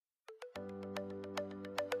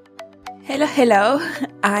Hello, hello.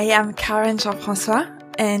 I am Karen Jean-François,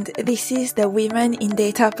 and this is the Women in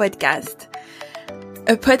Data podcast.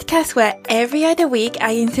 A podcast where every other week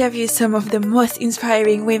I interview some of the most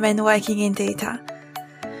inspiring women working in data.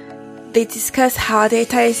 They discuss how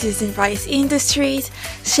data is used in various industries,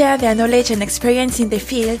 share their knowledge and experience in the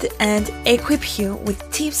field, and equip you with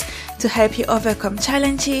tips to help you overcome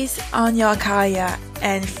challenges on your career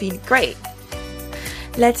and feel great.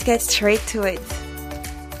 Let's get straight to it.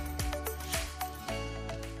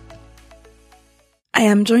 I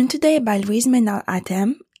am joined today by Louise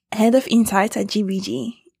Ménard-Hatem, Head of Insights at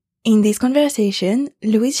GBG. In this conversation,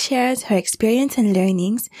 Louise shares her experience and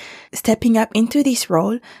learnings stepping up into this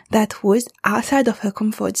role that was outside of her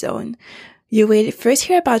comfort zone. You will first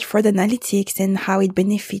hear about fraud analytics and how it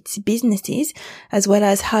benefits businesses, as well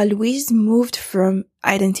as how Louise moved from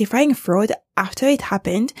identifying fraud after it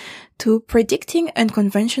happened to predicting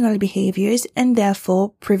unconventional behaviors and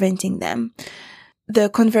therefore preventing them. The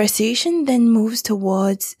conversation then moves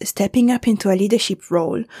towards stepping up into a leadership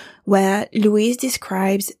role where Louise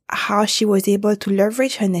describes how she was able to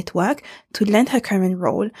leverage her network to land her current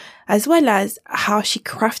role, as well as how she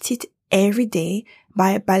crafts it every day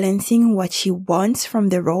by balancing what she wants from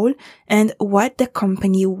the role and what the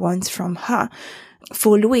company wants from her.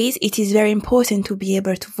 For Louise, it is very important to be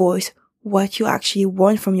able to voice what you actually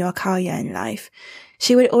want from your career and life.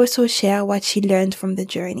 She will also share what she learned from the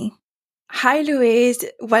journey. Hi, Louise.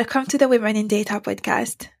 Welcome to the Women in Data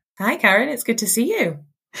podcast. Hi, Karen. It's good to see you.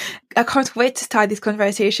 I can't wait to start this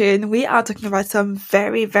conversation. We are talking about some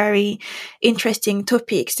very, very interesting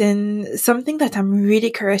topics and something that I'm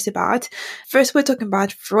really curious about. First, we're talking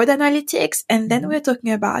about fraud analytics, and then we're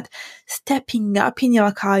talking about stepping up in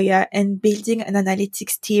your career and building an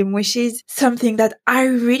analytics team, which is something that I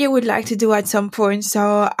really would like to do at some point.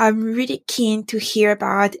 So I'm really keen to hear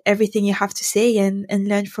about everything you have to say and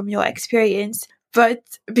learn from your experience. But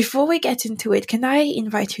before we get into it, can I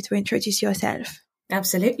invite you to introduce yourself?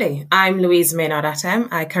 Absolutely. I'm Louise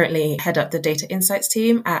Ménard-Hatem. I currently head up the data insights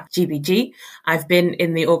team at GBG. I've been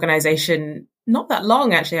in the organization not that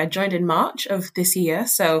long, actually. I joined in March of this year,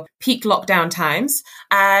 so peak lockdown times.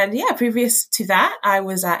 And previous to that, I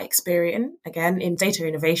was at Experian, again, in data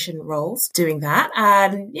innovation roles, doing that.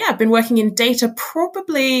 And I've been working in data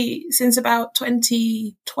probably since about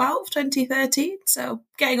 2012, 2013. So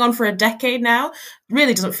getting on for a decade now.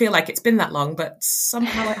 Really doesn't feel like it's been that long, but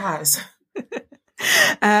somehow it has.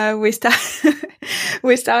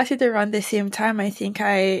 We started around the same time. I think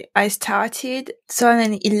I started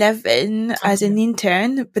 2011 as an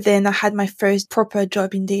intern, but then I had my first proper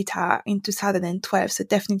job in data in 2012. So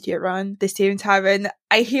definitely around the same time. And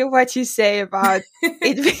I hear what you say about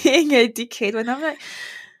it being a decade when I'm like,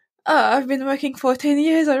 oh, I've been working for 10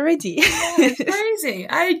 years already. It's crazy.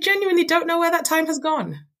 I genuinely don't know where that time has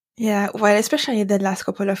gone. Yeah, well, especially the last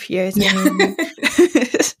couple of years. Yeah. I mean,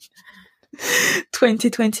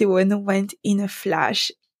 2021 went in a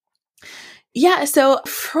flash. Yeah, so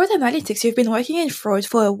fraud analytics, you've been working in fraud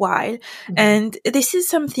for a while, and this is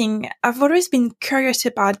something I've always been curious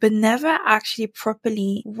about, but never actually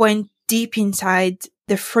properly went deep inside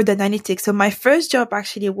the fraud analytics. So my first job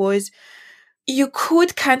actually was, you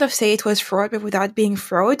could kind of say it was fraud, but without being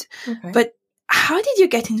fraud. Okay. But how did you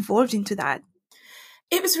get involved into that?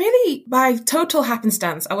 It was really by total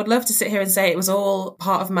happenstance. I would love to sit here and say it was all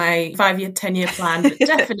part of my 5-year, 10-year plan, but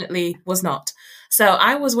definitely was not. So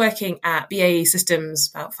I was working at BAE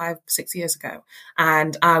Systems about 5-6 years ago,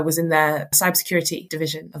 and I was in their cybersecurity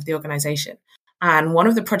division of the organization. And one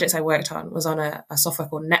of the projects I worked on was on a software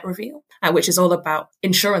called NetReveal, which is all about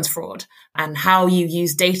insurance fraud and how you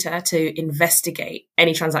use data to investigate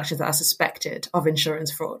any transactions that are suspected of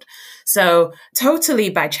insurance fraud. So totally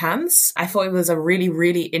by chance, I thought it was a really,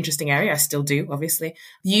 really interesting area. I still do, obviously,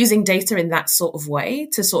 using data in that sort of way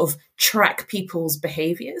to sort of track people's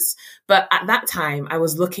behaviors. But at that time, I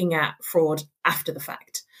was looking at fraud after the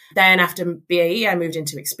fact. Then after BAE, I moved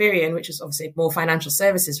into Experian, which is obviously more financial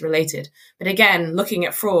services related. But again, looking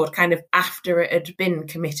at fraud kind of after it had been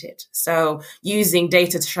committed. So using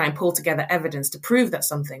data to try and pull together evidence to prove that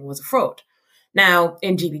something was a fraud. Now,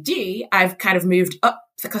 in GBG, I've kind of moved up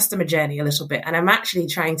the customer journey a little bit, and I'm actually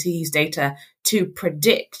trying to use data to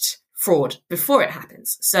predict fraud before it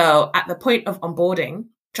happens. So at the point of onboarding,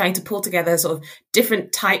 trying to pull together sort of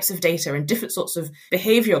different types of data and different sorts of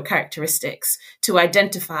behavioral characteristics to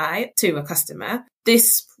identify to a customer,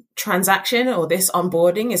 this transaction or this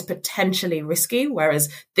onboarding is potentially risky, whereas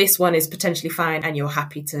this one is potentially fine and you're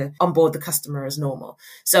happy to onboard the customer as normal.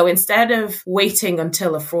 So instead of waiting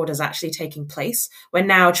until a fraud is actually taking place, we're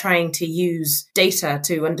now trying to use data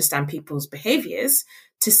to understand people's behaviors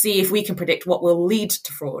to see if we can predict what will lead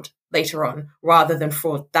to fraud later on, rather than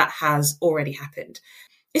fraud that has already happened.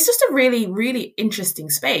 It's just a really, really interesting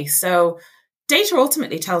space. So data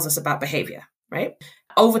ultimately tells us about behavior, right?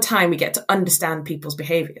 Over time, we get to understand people's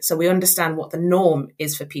behavior. So we understand what the norm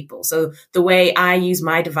is for people. So the way I use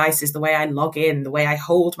my devices, the way I log in, the way I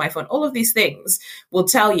hold my phone, all of these things will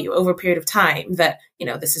tell you over a period of time that,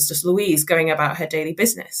 this is just Louise going about her daily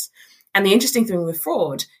business. And the interesting thing with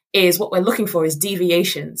fraud is what we're looking for is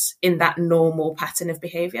deviations in that normal pattern of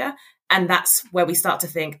behavior. And that's where we start to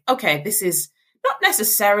think, okay, this is not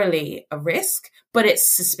necessarily a risk, but it's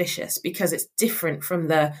suspicious because it's different from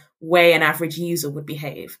the way an average user would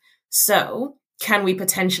behave. So can we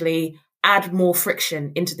potentially add more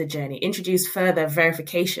friction into the journey, introduce further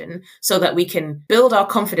verification so that we can build our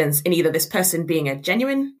confidence in either this person being a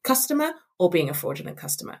genuine customer or being a fraudulent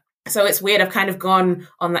customer? So it's weird. I've kind of gone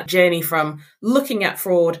on that journey from looking at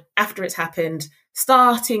fraud after it's happened,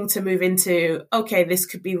 starting to move into, okay, this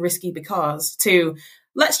could be risky because, to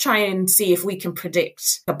let's try and see if we can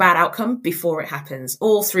predict a bad outcome before it happens,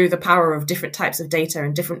 all through the power of different types of data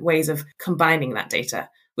and different ways of combining that data,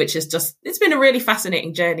 which is just, it's been a really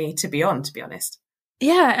fascinating journey to be on, to be honest.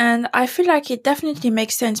 Yeah, and I feel like it definitely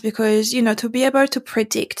makes sense because, to be able to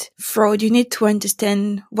predict fraud, you need to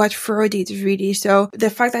understand what fraud is really. So the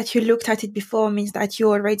fact that you looked at it before means that you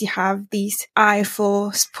already have this eye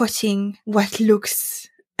for spotting what looks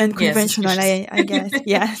unconventional, I guess.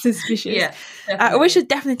 Yeah, suspicious. Yeah, we should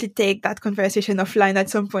definitely take that conversation offline at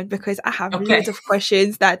some point because I have loads of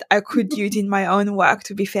questions that I could use in my own work,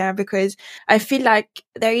 to be fair, because I feel like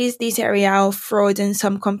there is this area of fraud and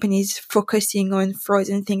some companies focusing on fraud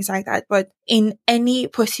and things like that. But in any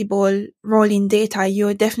possible role in data,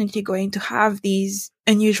 you're definitely going to have these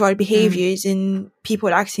unusual behaviors and people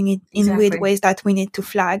acting in weird ways that we need to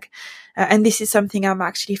flag. And this is something I'm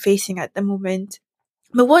actually facing at the moment.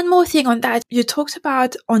 But one more thing on that, you talked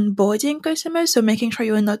about onboarding customers, so making sure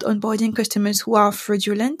you're not onboarding customers who are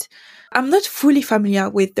fraudulent. I'm not fully familiar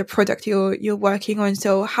with the product you're working on,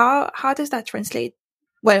 so how does that translate?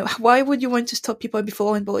 Well, why would you want to stop people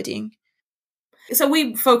before onboarding? So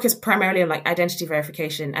we focus primarily on identity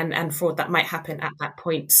verification and fraud that might happen at that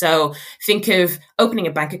point. So think of opening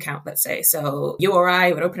a bank account, let's say. So you or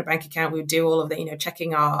I would open a bank account, we would do all of the,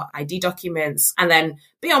 checking our ID documents and then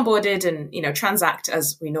be onboarded and, transact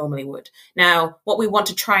as we normally would. Now, what we want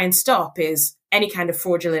to try and stop is any kind of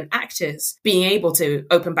fraudulent actors being able to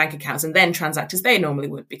open bank accounts and then transact as they normally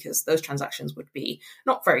would, because those transactions would be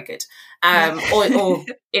not very good. Or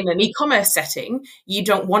in an e-commerce setting, you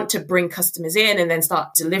don't want to bring customers in and then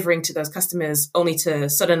start delivering to those customers only to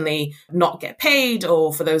suddenly not get paid,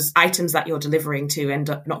 or for those items that you're delivering to end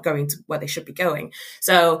up not going to where they should be going.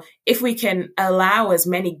 So if we can allow as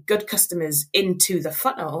many good customers into the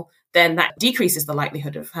funnel, then that decreases the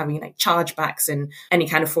likelihood of having chargebacks and any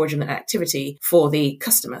kind of fraudulent activity for the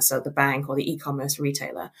customer, so the bank or the e-commerce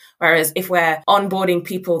retailer. Whereas if we're onboarding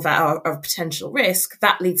people that are of potential risk,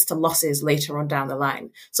 that leads to losses later on down the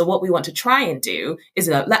line. So what we want to try and do is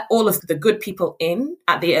let all of the good people in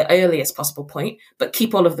at the earliest possible point, but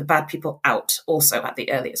keep all of the bad people out also at the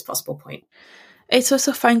earliest possible point. It's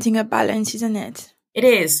also finding a balance, isn't it? It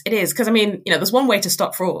is. Because, there's one way to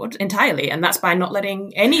stop fraud entirely, and that's by not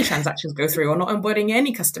letting any transactions go through or not onboarding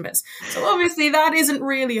any customers. So obviously that isn't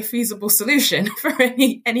really a feasible solution for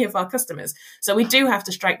any of our customers. So we do have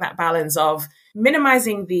to strike that balance of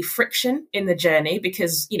minimizing the friction in the journey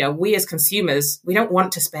because, we as consumers, we don't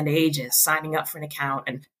want to spend ages signing up for an account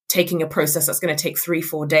and taking a process that's going to take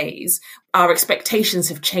 3-4 days. Our expectations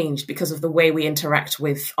have changed because of the way we interact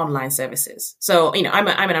with online services. So, I'm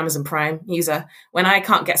an Amazon Prime user. When I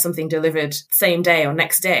can't get something delivered same day or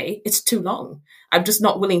next day, it's too long. I'm just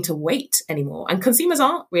not willing to wait anymore. And consumers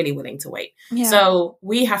aren't really willing to wait. Yeah. So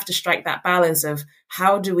we have to strike that balance of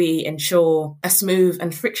how do we ensure a smooth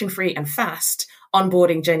and friction-free and fast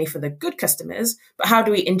onboarding journey for the good customers, but how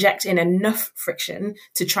do we inject in enough friction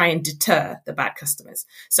to try and deter the bad customers?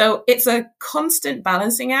 So it's a constant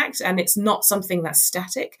balancing act, and it's not something that's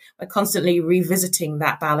static. We're constantly revisiting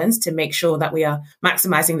that balance to make sure that we are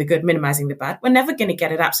maximizing the good, minimizing the bad. We're never going to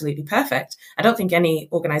get it absolutely perfect. I don't think any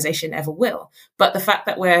organization ever will. But the fact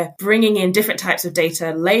that we're bringing in different types of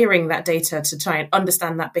data, layering that data to try and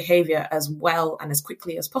understand that behavior as well and as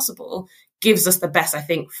quickly as possible gives us the best, I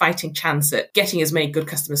think, fighting chance at getting as many good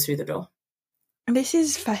customers through the door. This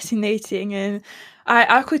is fascinating, and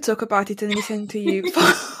I could talk about it and listen to you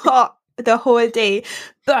for the whole day,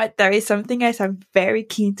 but there is something else I'm very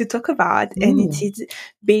keen to talk about, and it is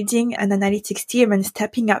building an analytics team and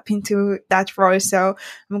stepping up into that role. So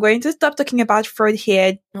I'm going to stop talking about fraud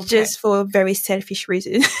here just for very selfish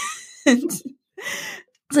reasons.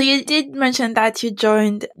 So you did mention that you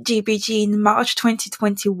joined GBG in March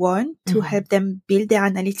 2021 to help them build their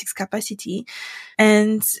analytics capacity.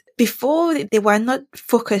 And before, they were not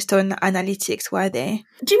focused on analytics, were they?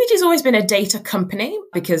 GBG's always been a data company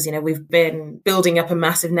because, we've been building up a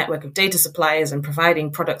massive network of data suppliers and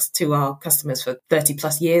providing products to our customers for 30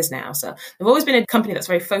 plus years now. So they've always been a company that's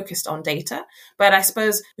very focused on data. But I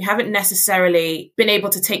suppose we haven't necessarily been able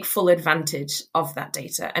to take full advantage of that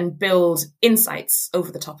data and build insights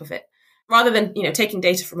over the top of it. Rather than, taking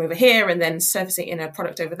data from over here and then surfacing in a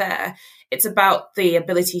product over there, it's about the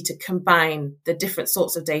ability to combine the different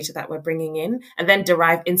sorts of data that we're bringing in and then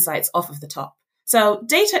derive insights off of the top. So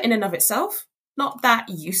data in and of itself, not that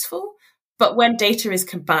useful. But when data is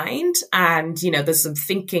combined and, there's some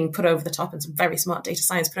thinking put over the top and some very smart data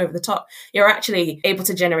science put over the top, you're actually able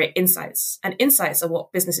to generate insights. And insights are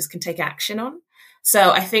what businesses can take action on.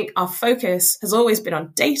 So I think our focus has always been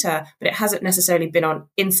on data, but it hasn't necessarily been on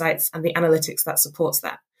insights and the analytics that supports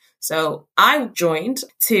that. So I joined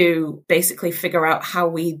to basically figure out how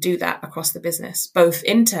we do that across the business, both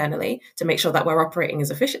internally to make sure that we're operating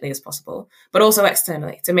as efficiently as possible, but also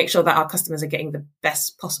externally to make sure that our customers are getting the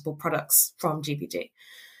best possible products from GBG.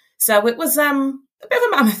 So it was a bit of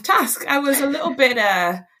a mammoth task. I was a little bit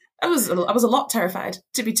I was a lot terrified,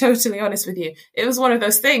 to be totally honest with you. It was one of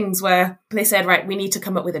those things where they said, right, we need to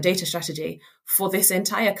come up with a data strategy for this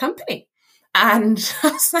entire company. And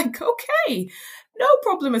I was like, okay, no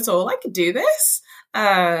problem at all. I could do this.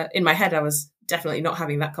 In my head, I was definitely not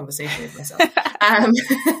having that conversation with myself.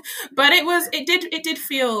 But it did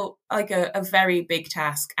feel like a very big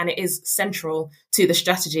task, and it is central to the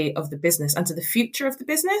strategy of the business and to the future of the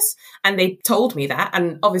business. And they told me that,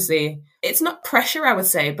 and obviously it's not pressure, I would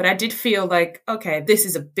say, but I did feel like, okay, this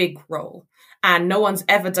is a big role. And no one's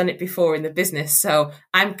ever done it before in the business. So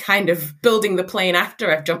I'm kind of building the plane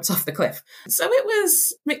after I've jumped off the cliff. So it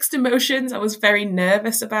was mixed emotions. I was very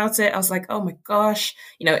nervous about it. I was like, oh my gosh,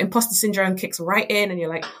 imposter syndrome kicks right in. And you're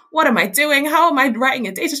like, what am I doing? How am I writing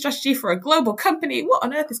a data strategy for a global company? What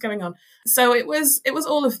on earth is going on? So it was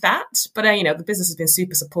all of that. But, the business has been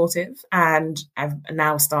super supportive, and I'm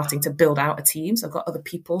now starting to build out a team. So I've got other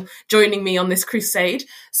people joining me on this crusade.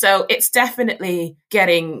 So it's definitely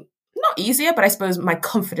getting not easier, but I suppose my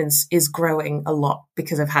confidence is growing a lot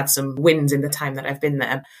because I've had some wins in the time that I've been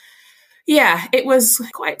there. Yeah, it was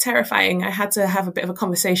quite terrifying. I had to have a bit of a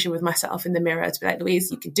conversation with myself in the mirror to be like, Louise,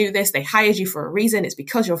 you can do this. They hired you for a reason. It's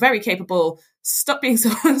because you're very capable. Stop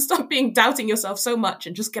being doubting yourself so much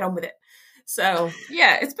and just get on with it. So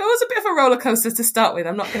yeah, it was a bit of a roller coaster to start with.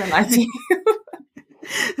 I'm not going to lie to you.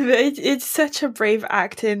 It's such a brave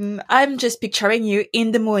act, and I'm just picturing you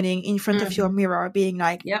in the morning in front of your mirror being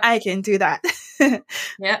like, yep, I can do that.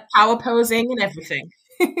 Yeah, power posing and everything.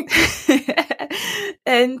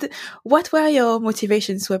 And what were your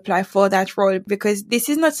motivations to apply for that role? Because this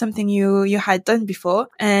is not something you had done before,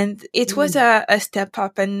 and it was a step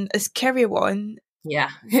up and a scary one. Yeah.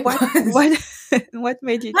 What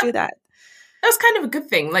made you do that? That was kind of a good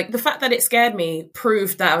thing. Like, the fact that it scared me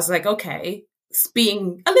proved that I was like, okay,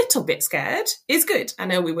 being a little bit scared is good. I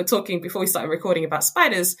know we were talking before we started recording about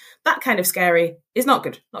spiders. That kind of scary is not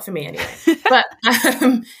good. Not for me anyway. But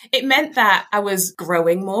it meant that I was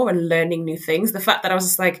growing more and learning new things. The fact that I was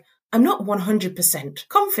just like, I'm not 100%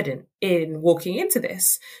 confident in walking into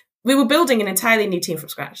this. We were building an entirely new team from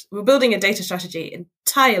scratch. We were building a data strategy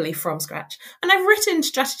entirely from scratch. And I've written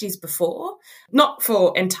strategies before, not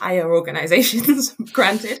for entire organizations,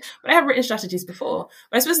 granted, but I have written strategies before.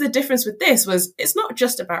 But I suppose the difference with this was it's not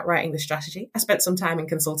just about writing the strategy. I spent some time in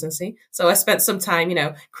consultancy. So I spent some time,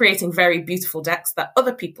 creating very beautiful decks that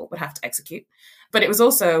other people would have to execute. But it was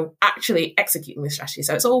also actually executing the strategy.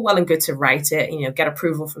 So it's all well and good to write it, get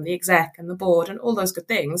approval from the exec and the board and all those good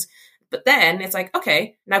things. But then it's like,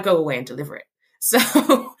 okay, now go away and deliver it. So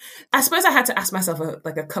I suppose I had to ask myself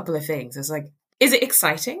a couple of things. It's like, is it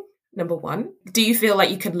exciting? Number one, do you feel like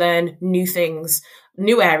you could learn new things,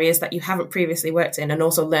 new areas that you haven't previously worked in, and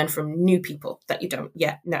also learn from new people that you don't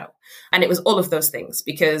yet know? And it was all of those things,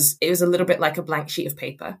 because it was a little bit like a blank sheet of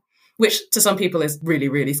paper, which to some people is really,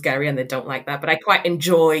 really scary and they don't like that. But I quite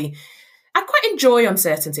enjoy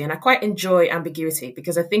uncertainty, and I quite enjoy ambiguity,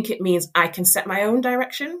 because I think it means I can set my own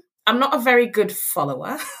direction. I'm not a very good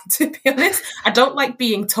follower, to be honest. I don't like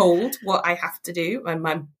being told what I have to do, and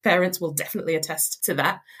my parents will definitely attest to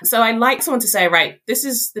that. So I like someone to say, right, this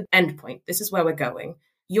is the end point. This is where we're going.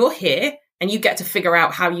 You're here and you get to figure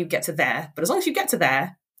out how you get to there. But as long as you get to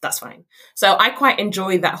there, that's fine. So I quite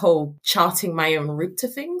enjoy that whole charting my own route to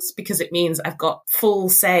things, because it means I've got full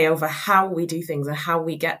say over how we do things and how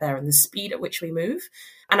we get there and the speed at which we move.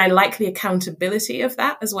 And I like the accountability of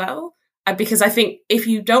that as well. because I think if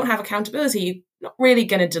you don't have accountability, you're not really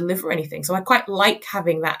going to deliver anything. So I quite like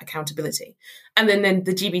having that accountability. And then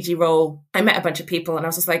the GBG role, I met a bunch of people and I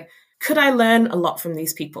was just like, could I learn a lot from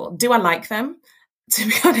these people? Do I like them? To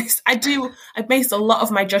be honest, I do. I based a lot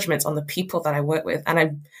of my judgments on the people that I work with.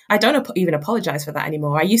 And I don't even apologize for that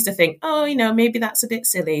anymore. I used to think, oh, maybe that's a bit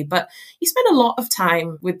silly. But you spend a lot of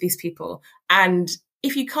time with these people. And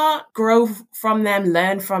if you can't grow from them,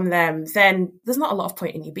 learn from them, then there's not a lot of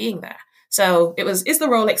point in you being there. So it was, is the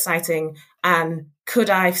role exciting? And could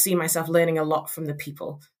I see myself learning a lot from the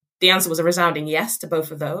people? The answer was a resounding yes to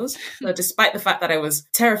both of those. So despite the fact that I was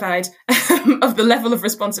terrified of the level of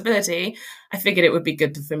responsibility, I figured it would be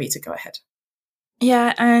good for me to go ahead.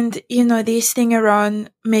 Yeah, and this thing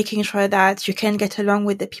around making sure that you can get along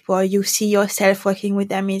with the people, you see yourself working with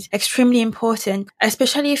them is extremely important,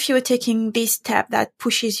 especially if you're taking this step that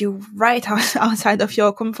pushes you right outside of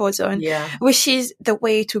your comfort zone, which is the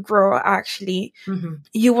way to grow, actually. Mm-hmm.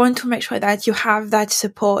 You want to make sure that you have that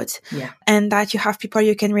support and that you have people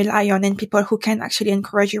you can rely on and people who can actually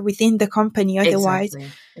encourage you within the company. Otherwise,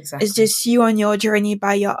 Exactly. It's just you on your journey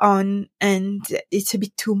by your own, and it's a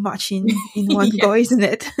bit too much in one go, isn't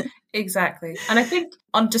it? Exactly. And I think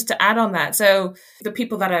just to add on that, so the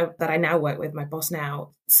people that I now work with, my boss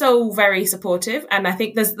now, so very supportive. And I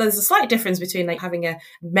think there's a slight difference between like having a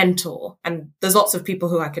mentor, and there's lots of people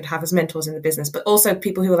who I could have as mentors in the business, but also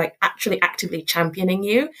people who are like actually actively championing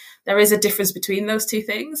you. There is a difference between those two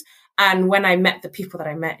things. And when I met the people that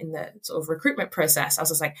I met in the sort of recruitment process, I was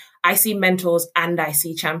just like, I see mentors and I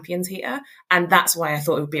see champions here. And that's why I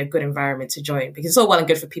thought it would be a good environment to join, because it's all well and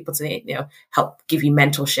good for people to, help give you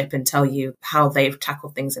mentorship and tell you how they've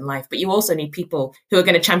tackled things in life. But you also need people who are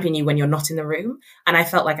going to champion you when you're not in the room. And I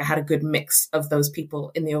felt like I had a good mix of those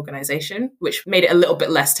people in the organization, which made it a little bit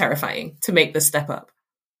less terrifying to make the step up.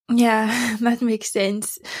 Yeah, that makes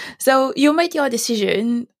sense. So you made your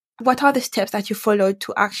decision. What are the steps that you followed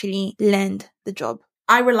to actually land the job?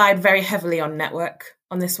 I relied very heavily on network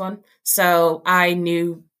on this one. So I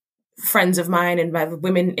knew friends of mine and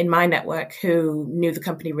women in my network who knew the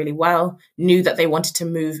company really well, knew that they wanted to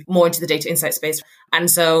move more into the data insight space.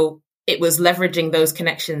 And so it was leveraging those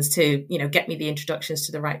connections to, get me the introductions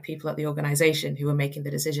to the right people at the organization who were making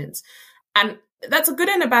the decisions. And that's a good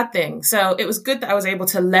and a bad thing. So it was good that I was able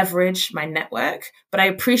to leverage my network, but I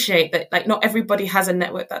appreciate that like not everybody has a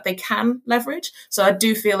network that they can leverage. So I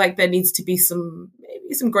do feel like there needs to be some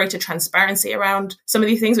greater transparency around some of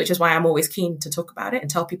these things, which is why I'm always keen to talk about it and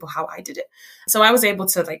tell people how I did it. So I was able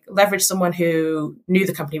to like leverage someone who knew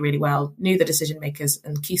the company really well, knew the decision makers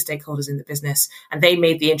and key stakeholders in the business, and they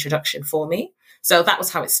made the introduction for me. So that was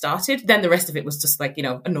how it started. Then the rest of it was just like,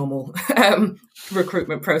 a normal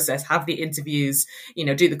recruitment process, have the interviews,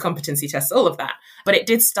 do the competency tests, all of that. But it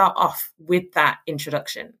did start off with that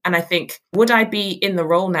introduction. And I think, would I be in the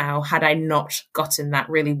role now had I not gotten that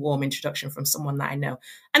really warm introduction from someone that I know?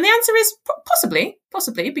 And the answer is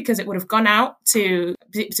possibly, because it would have gone out to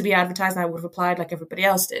be advertised and I would have applied like everybody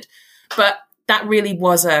else did. But that really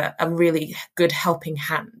was a really good helping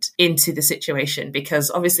hand into the situation, because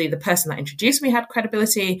obviously the person that introduced me had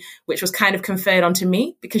credibility, which was kind of conferred onto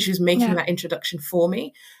me because she was making that introduction for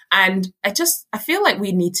me. And I feel like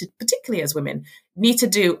we need to, particularly as women, need to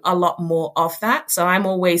do a lot more of that. So I'm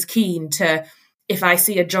always keen to, if I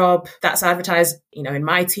see a job that's advertised, in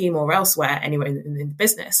my team or elsewhere, anywhere in the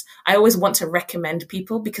business, I always want to recommend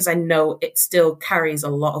people because I know it still carries a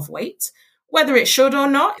lot of weight. Whether it should or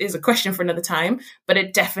not is a question for another time, but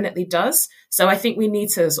it definitely does. So I think we need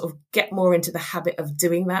to sort of get more into the habit of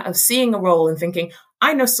doing that, of seeing a role and thinking,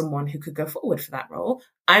 I know someone who could go forward for that role.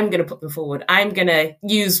 I'm going to put them forward. I'm going to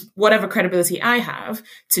use whatever credibility I have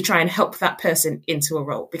to try and help that person into a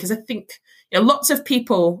role. Because I think lots of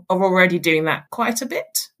people are already doing that quite a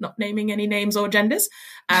bit, not naming any names or genders.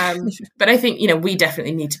 But I think, we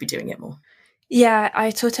definitely need to be doing it more. Yeah,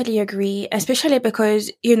 I totally agree, especially because,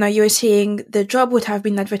 you're saying the job would have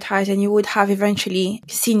been advertised and you would have eventually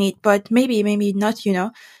seen it, but maybe not,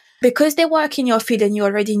 because they work in your field and you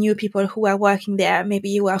already knew people who are working there.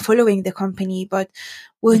 Maybe you are following the company, but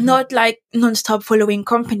we're not like nonstop following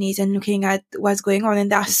companies and looking at what's going on.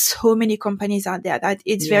 And there are so many companies out there that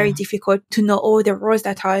it's very difficult to know all the roles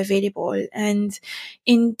that are available. And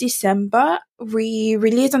in December, we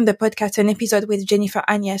released on the podcast an episode with Jennifer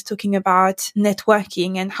Agnes talking about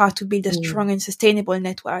networking and how to build a strong and sustainable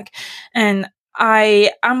network. And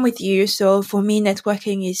I am with you. So for me,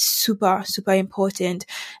 networking is super, super important.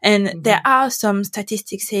 And there are some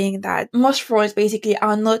statistics saying that most roles basically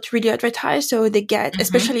are not really advertised. So they get,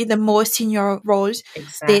 especially the more senior roles,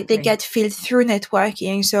 they get filled through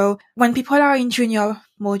networking. So when people are in junior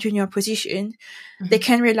more junior position, they Mm-hmm.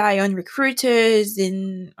 can rely on recruiters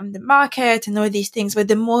on the market and all these things. But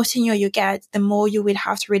the more senior you get, the more you will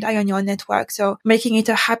have to rely on your network. So making it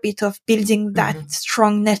a habit of building that Mm-hmm.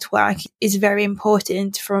 strong network is very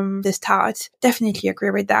important from the start. Definitely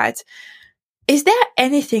agree with that. Is there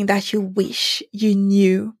anything that you wish you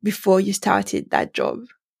knew before you started that job?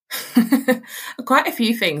 Quite a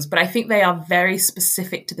few things, but I think they are very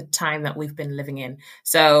specific to the time that we've been living in.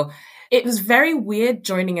 So it was very weird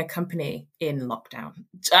joining a company in lockdown.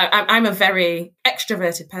 I'm a very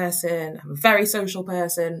extroverted person. I'm a very social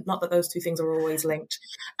person. Not that those two things are always linked.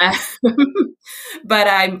 Uh, but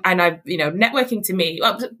networking to me,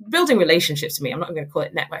 building relationships to me, I'm not going to call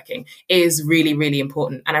it networking, is really, really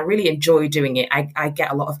important. And I really enjoy doing it. I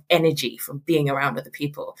get a lot of energy from being around other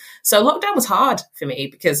people. So lockdown was hard for me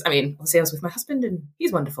because, obviously I was with my husband and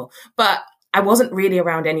he's wonderful, but I wasn't really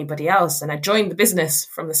around anybody else. And I joined the business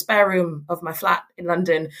from the spare room of my flat in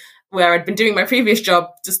London, where I'd been doing my previous job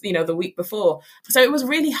just, the week before. So it was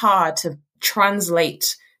really hard to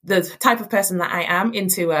translate the type of person that I am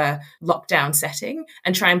into a lockdown setting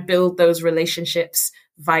and try and build those relationships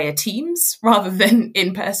via Teams rather than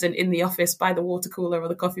in person in the office by the water cooler or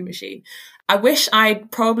the coffee machine. I wish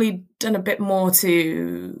I'd probably done a bit more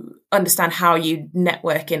to understand how you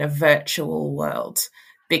network in a virtual world,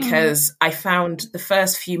 because I found the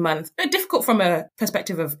first few months difficult from a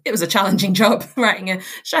perspective of it was a challenging job writing a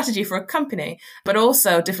strategy for a company, but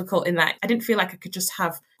also difficult in that I didn't feel like I could just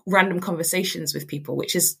have random conversations with people,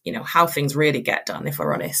 which is, how things really get done, if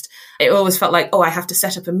we're honest. It always felt like, I have to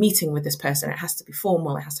set up a meeting with this person. It has to be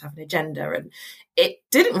formal. It has to have an agenda. And it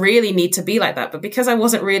didn't really need to be like that. But because I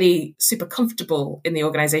wasn't really super comfortable in the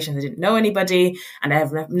organization, I didn't know anybody and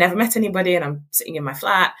I've never met anybody and I'm sitting in my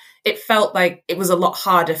flat, it felt like it was a lot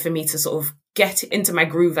harder for me to sort of get into my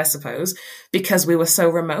groove, I suppose, because we were so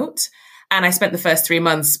remote. And I spent the first 3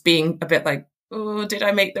 months being a bit like, oh, did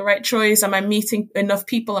I make the right choice? Am I meeting enough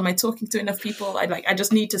people? Am I talking to enough people? I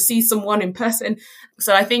just need to see someone in person.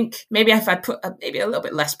 So I think maybe if I'd put maybe a little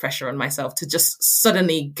bit less pressure on myself to just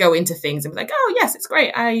suddenly go into things and be like, oh yes, it's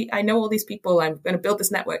great. I know all these people. I'm going to build this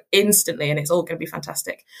network instantly and it's all going to be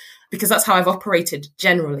fantastic, because that's how I've operated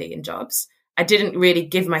generally in jobs. I didn't really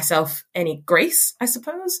give myself any grace, I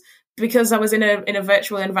suppose, because I was in a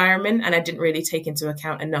virtual environment and I didn't really take into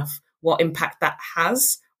account enough what impact that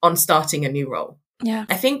has on starting a new role. Yeah.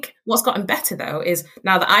 I think what's gotten better though is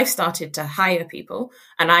now that I've started to hire people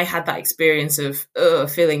and I had that experience of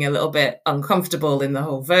feeling a little bit uncomfortable in the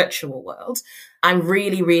whole virtual world, I'm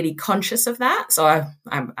really, really conscious of that. So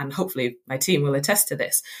I'm, and hopefully my team will attest to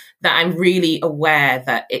this, that I'm really aware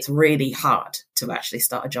that it's really hard to actually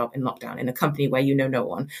start a job in lockdown in a company where you know no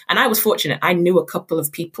one. And I was fortunate. I knew a couple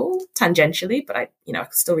of people tangentially, but I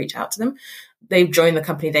could still reach out to them. They've joined the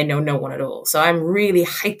company, they know no one at all. So I'm really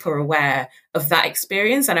hyper aware of that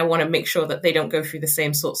experience. And I want to make sure that they don't go through the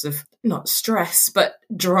same sorts of, not stress, but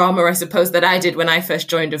drama, I suppose, that I did when I first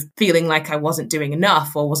joined, of feeling like I wasn't doing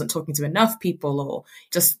enough or wasn't talking to enough people, or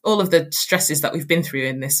just all of the stresses that we've been through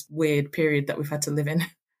in this weird period that we've had to live in.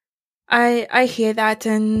 I hear that,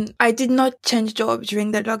 and I did not change jobs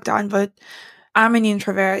during the lockdown, but I'm an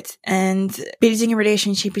introvert and building a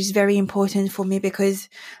relationship is very important for me, because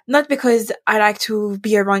not because I like to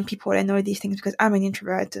be around people and all these things, because I'm an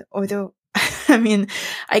introvert, although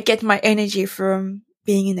I get my energy from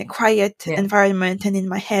being in a quiet environment and in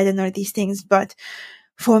my head and all these things. But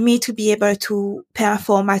for me to be able to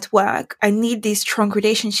perform at work, I need these strong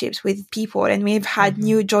relationships with people. And we've had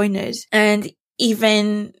new joiners and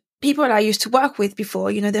even people I used to work with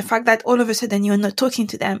before, the fact that all of a sudden you're not talking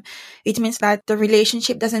to them, it means that the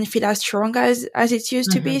relationship doesn't feel as strong as it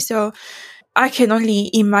used to be. So I can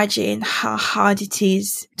only imagine how hard it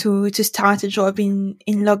is to start a job in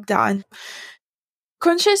lockdown.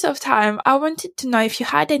 Conscious of time, I wanted to know if you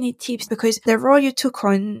had any tips, because the role you took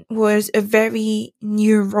on was a very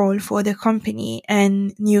new role for the company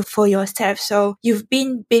and new for yourself. So you've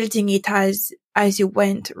been building it as you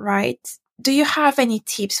went, right? Do you have any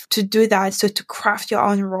tips to do that, so to craft your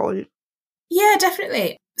own role? Yeah,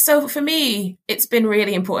 definitely. So for me, it's been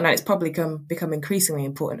really important, and it's probably become increasingly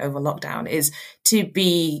important over lockdown, is to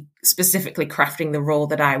be specifically crafting the role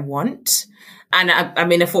that I want. And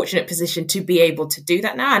I'm in a fortunate position to be able to do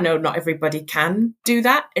that now. I know not everybody can do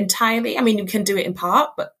that entirely. You can do it in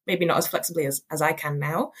part, but maybe not as flexibly as I can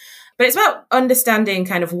now. But it's about understanding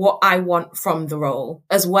kind of what I want from the role,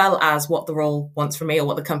 as well as what the role wants from me or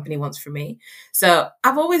what the company wants from me. So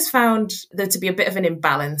I've always found there to be a bit of an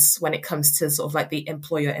imbalance when it comes to sort of like the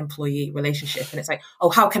employer-employee relationship. And it's like,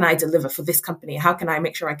 how can I deliver for this company? How can I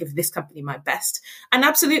make sure I give this company my best? And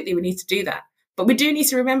absolutely, we need to do that. But we do need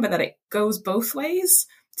to remember that it goes both ways.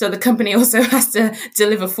 So the company also has to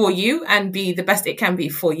deliver for you and be the best it can be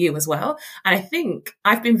for you as well. And I think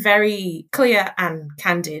I've been very clear and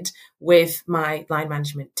candid with my line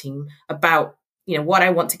management team about, what I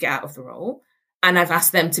want to get out of the role. And I've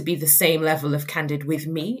asked them to be the same level of candid with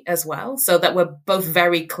me as well, so that we're both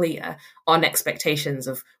very clear on expectations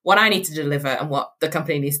of what I need to deliver and what the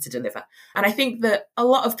company needs to deliver. And I think that a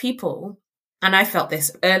lot of people, and I felt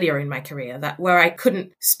this earlier in my career, that where I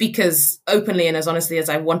couldn't speak as openly and as honestly as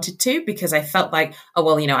I wanted to, because I felt like, oh,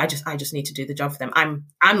 well, I just need to do the job for them.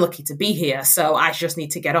 I'm lucky to be here, so I just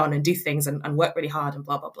need to get on and do things and work really hard and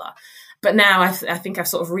blah, blah, blah. But now I think I've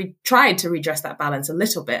sort of tried to redress that balance a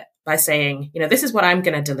little bit by saying, this is what I'm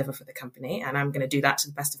going to deliver for the company, and I'm going to do that to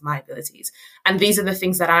the best of my abilities. And these are the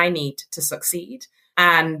things that I need to succeed.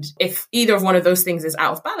 And if either of one of those things is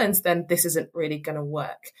out of balance, then this isn't really going to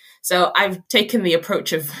work. So I've taken the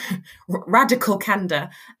approach of radical candor,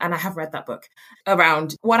 and I have read that book,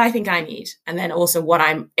 around what I think I need, and then also what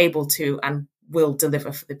I'm able to and will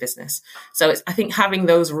deliver for the business. So I think having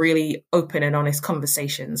those really open and honest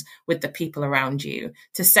conversations with the people around you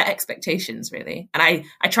to set expectations, really. And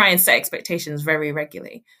I try and set expectations very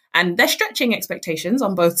regularly. And they're stretching expectations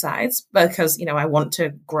on both sides because, I want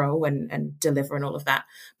to grow and deliver and all of that.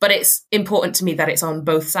 But it's important to me that it's on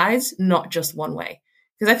both sides, not just one way.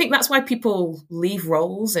 Because I think that's why people leave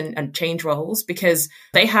roles and change roles, because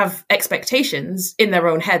they have expectations in their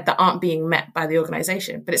own head that aren't being met by the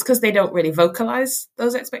organization. But it's because they don't really vocalize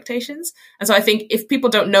those expectations. And so I think if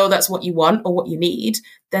people don't know that's what you want or what you need,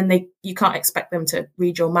 then you can't expect them to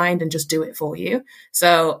read your mind and just do it for you.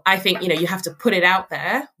 So I think, you have to put it out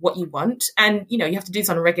there, what you want. And, you have to do this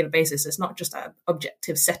on a regular basis. It's not just an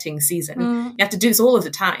objective setting season. You have to do this all of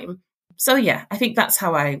the time. So yeah, I think that's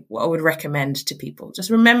what I would recommend to people.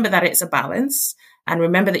 Just remember that it's a balance, and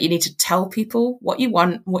remember that you need to tell people what you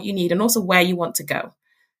want, what you need, and also where you want to go.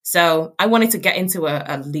 So I wanted to get into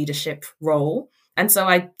a leadership role. And so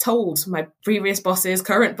I told my previous bosses,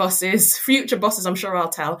 current bosses, future bosses, I'm sure I'll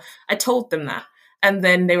tell, I told them that. And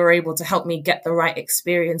then they were able to help me get the right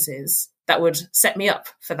experiences that would set me up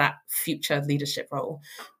for that future leadership role.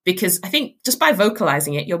 Because I think just by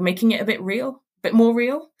vocalizing it, you're making it a bit more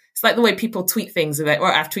real. It's like the way people tweet things of it,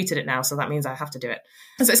 or I've tweeted it now, so that means I have to do it.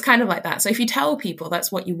 And so it's kind of like that. So if you tell people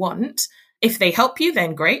that's what you want, if they help you,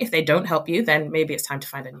 then great. If they don't help you, then maybe it's time to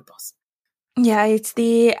find a new boss. Yeah, it's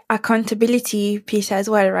the accountability piece as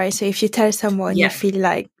well, right? So if you tell someone, you feel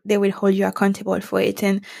like they will hold you accountable for it.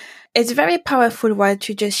 And it's very powerful what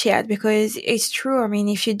you just shared, because it's true. I mean,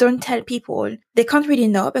 if you don't tell people, they can't really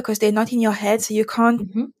know because they're not in your head. So you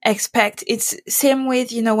can't expect. It's same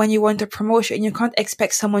with, when you want a promotion, you can't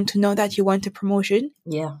expect someone to know that you want a promotion.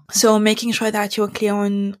 Yeah. So making sure that you're clear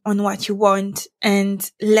on what you want and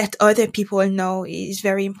let other people know is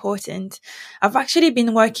very important. I've actually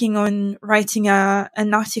been working on writing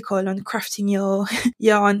an article on crafting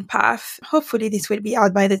your own path. Hopefully this will be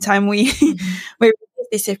out by the time we release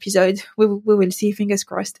this episode. We will see, fingers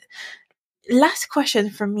crossed. Last question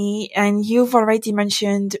from me, and you've already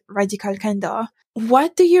mentioned radical candor.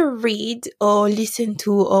 What do you read or listen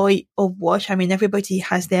to or watch? I mean, everybody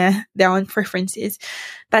has their own preferences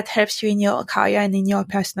that helps you in your career and in your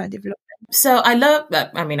personal development. So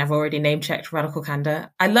I've already name-checked Radical Candor.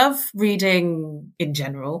 I love reading in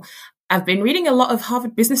general. I've been reading a lot of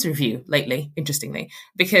Harvard Business Review lately, interestingly,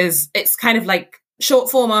 because it's kind of like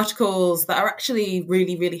short form articles that are actually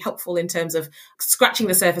really, really helpful in terms of scratching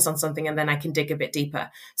the surface on something, and then I can dig a bit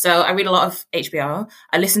deeper. So I read a lot of HBR.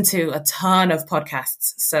 I listen to a ton of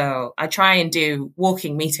podcasts. So I try and do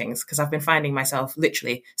walking meetings, because I've been finding myself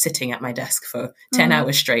literally sitting at my desk for 10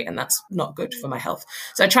 hours straight, and that's not good for my health.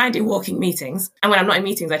 So I try and do walking meetings. And when I'm not in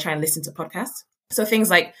meetings, I try and listen to podcasts. So things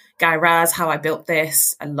like Guy Raz, How I Built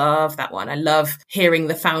This. I love that one. I love hearing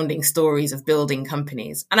the founding stories of building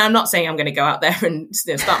companies. And I'm not saying I'm going to go out there and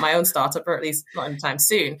start my own startup, or at least not anytime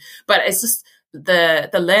soon. But it's just the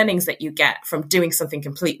learnings that you get from doing something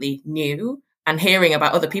completely new and hearing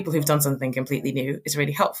about other people who've done something completely new is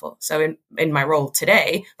really helpful. So in my role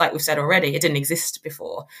today, like we've said already, it didn't exist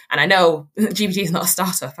before. And I know GBG is not a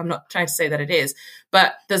startup. I'm not trying to say that it is,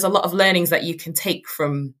 but there's a lot of learnings that you can take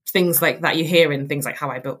from things like that you hear in things like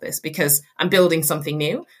How I Built This, because I'm building something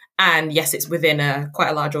new. And yes, it's within quite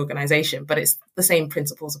a large organization, but it's the same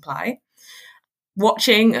principles apply.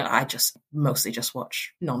 Watching, I mostly just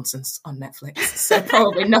watch nonsense on Netflix. So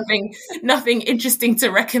probably nothing interesting to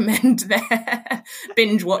recommend there.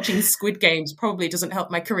 Binge watching Squid Games probably doesn't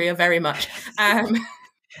help my career very much.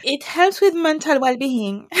 It helps with mental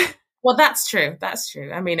well-being. Well, that's true. That's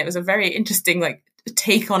true. I mean, it was a very interesting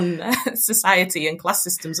take on society and class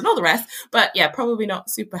systems and all the rest. But yeah, probably not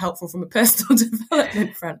super helpful from a personal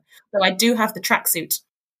development front. Though I do have the tracksuit.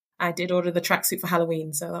 I did order the tracksuit for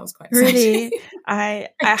Halloween, so that was quite exciting. Really? I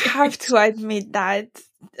have to admit that.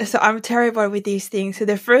 So I'm terrible with these things. So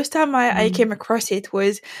the first time I came across it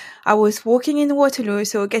was I was walking in Waterloo,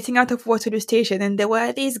 so getting out of Waterloo Station, and there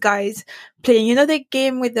were these guys playing, you know, the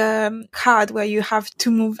game with the card where you have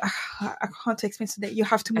to move. I can't explain, so that you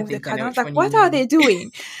have to move the card. I was like, what are they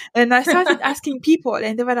doing? And I started asking people,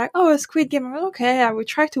 and they were like, oh, a Squid Game. I'm like, okay, I will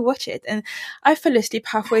try to watch it. And I fell asleep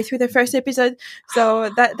halfway through the first episode.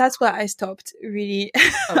 So that's where I stopped, really.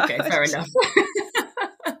 Okay, fair enough.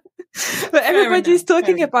 But everybody's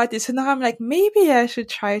talking about it, so now I'm like, maybe I should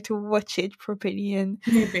try to watch it properly and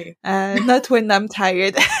maybe not when I'm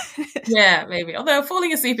tired. Yeah, maybe. Although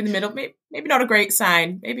falling asleep in the middle, maybe not a great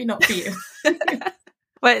sign. Maybe not for you.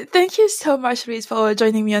 Well, thank you so much, Louise, for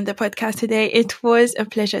joining me on the podcast today. It was a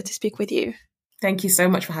pleasure to speak with you. Thank you so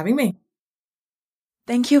much for having me.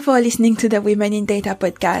 Thank you for listening to the Women in Data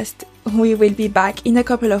podcast. We will be back in a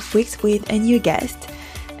couple of weeks with a new guest.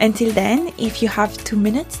 Until then, if you have 2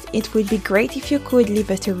 minutes, it would be great if you could leave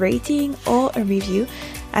us a rating or a review,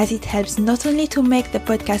 as it helps not only to make the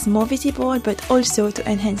podcast more visible, but also to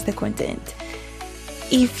enhance the content.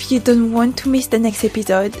 If you don't want to miss the next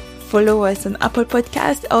episode, follow us on Apple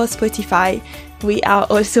Podcasts or Spotify. We are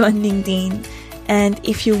also on LinkedIn. And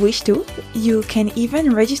if you wish to, you can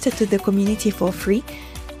even register to the community for free.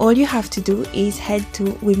 All you have to do is head to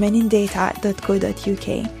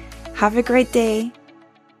womenindata.co.uk. Have a great day.